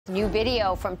New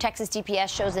video from Texas DPS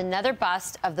shows another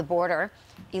bust of the border.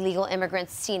 Illegal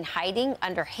immigrants seen hiding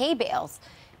under hay bales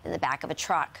in the back of a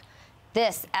truck.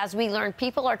 This, as we learned,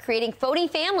 people are creating phony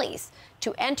families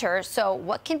to enter. So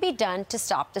what can be done to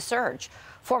stop the surge?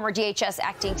 Former DHS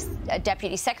Acting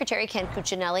Deputy Secretary Ken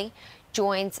Cuccinelli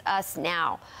joins us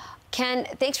now. Ken,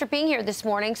 thanks for being here this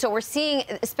morning. So we're seeing,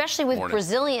 especially with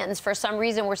Brazilians, for some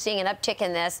reason, we're seeing an uptick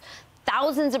in this.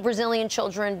 Thousands of Brazilian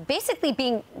children basically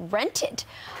being rented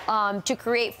to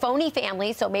create phony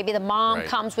families. So maybe the mom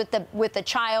comes with the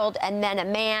child, and then a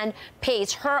man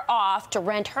pays her off to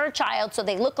rent her child so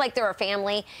they look like they're a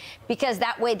family, because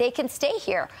that way they can stay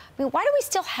here. I mean, why do we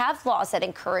still have laws that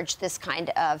encourage this kind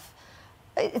of?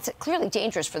 It's clearly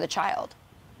dangerous for the child.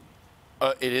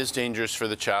 It is dangerous for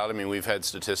the child. I mean, we've had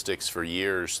statistics for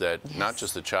years that not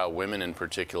just the child, women in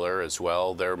particular as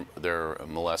well, they're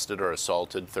molested or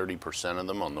assaulted, 30% of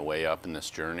them on the way up in this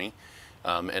journey.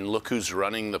 And look who's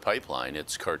running the pipeline.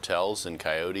 It's cartels and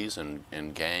coyotes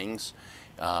and gangs.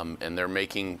 And they're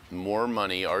making more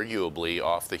money, arguably,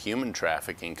 off the human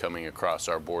trafficking coming across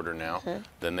our border now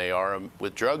than they are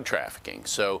with drug trafficking.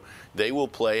 So they will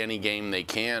play any game they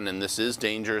can, and this is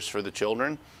dangerous for the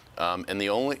children. And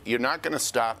you're not going to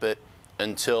stop it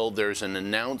until there's an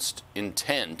announced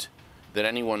intent that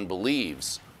anyone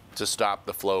believes to stop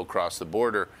the flow across the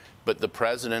border. But the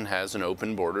president has an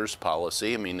open borders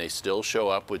policy. I mean, they still show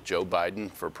up with Joe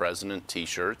Biden for president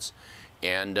T-shirts,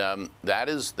 and that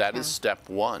is step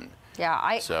one. Yeah,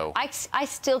 I still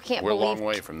can't believe. We're a long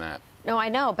way from that. No, I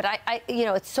know, but you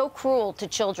know, it's so cruel to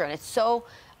children. It's so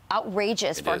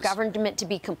outrageous for our government to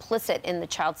be complicit in the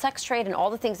child sex trade and all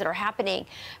the things that are happening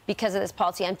because of this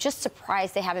policy. I'm just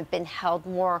surprised they haven't been held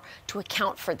more to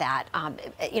account for that.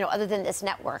 You know, other than this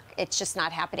network, it's just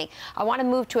not happening. I want to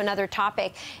move to another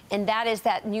topic, and that is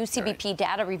that new CBP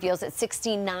data reveals that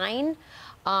 69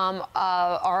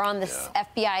 are on the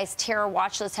FBI's terror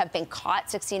watch list, have been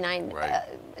caught, 69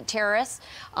 terrorists.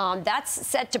 That's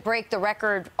set to break the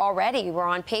record already. We're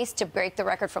on pace to break the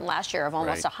record from last year of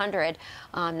almost 100.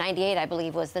 98, I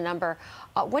believe, was the number.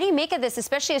 What do you make of this,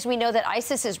 especially as we know that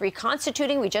ISIS is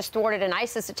reconstituting? We just thwarted an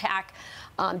ISIS attack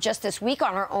just this week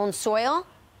on our own soil.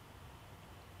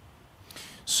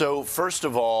 So first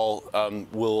of all,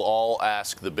 we'll all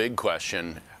ask the big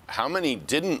question, how many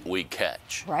didn't we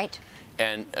catch? Right.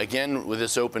 And again, with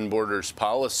this open borders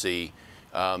policy,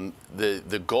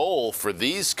 the goal for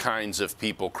these kinds of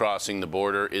people crossing the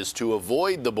border is to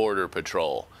avoid the Border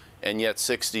Patrol, and yet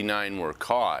 69 were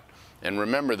caught. And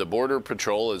remember, the Border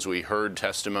Patrol, as we heard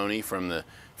testimony from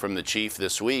the chief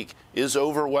this week, is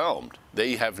overwhelmed.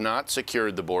 They have not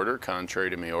secured the border, contrary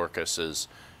to Mayorkas's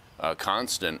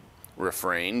constant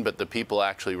refrain, but the people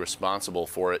actually responsible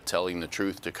for it telling the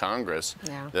truth to Congress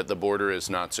that the border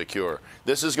is not secure.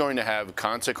 This is going to have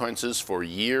consequences for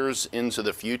years into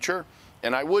the future.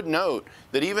 And I would note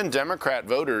that even Democrat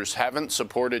voters haven't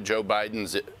supported Joe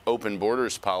Biden's open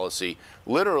borders policy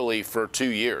literally for 2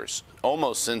 years,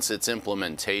 almost since its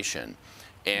implementation.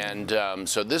 And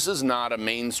so this is not a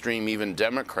mainstream, even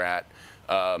Democrat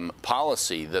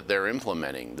policy that they're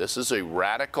implementing. This is a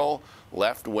radical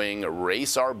left-wing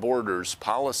erase our borders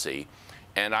policy,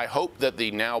 and I hope that the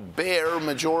now bare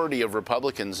majority of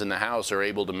Republicans in the House are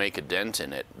able to make a dent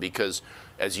in it, because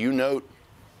as you note,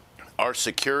 our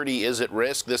security is at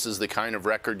risk. This is the kind of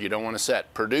record you don't want to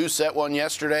set. Purdue set one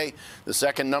yesterday, the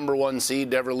second #1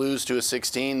 seed to ever lose to a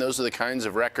 16. Those are the kinds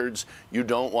of records you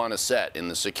don't want to set. In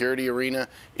the security arena,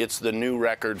 it's the new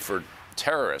record for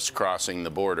terrorists crossing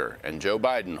the border, and Joe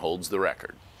Biden holds the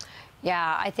record.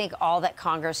 Yeah, I think all that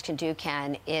Congress can do,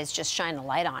 Ken, is just shine a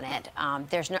light on it.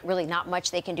 There's really not much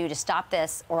they can do to stop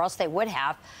this, or else they would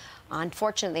have.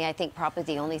 Unfortunately, I think probably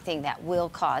the only thing that will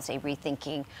cause a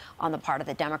rethinking on the part of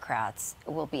the Democrats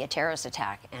will be a terrorist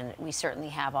attack, and we certainly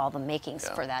have all the makings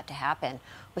for that to happen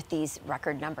with these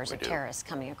record numbers of terrorists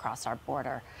coming across our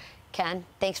border. Ken,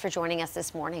 thanks for joining us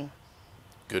this morning.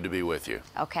 Good to be with you.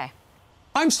 Okay.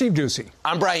 I'm Steve Ducey.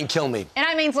 I'm Brian Kilmeade. And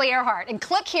I'm Ainsley Earhart. And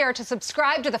click here to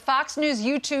subscribe to the Fox News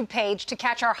YouTube page to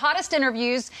catch our hottest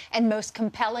interviews and most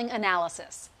compelling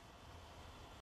analysis.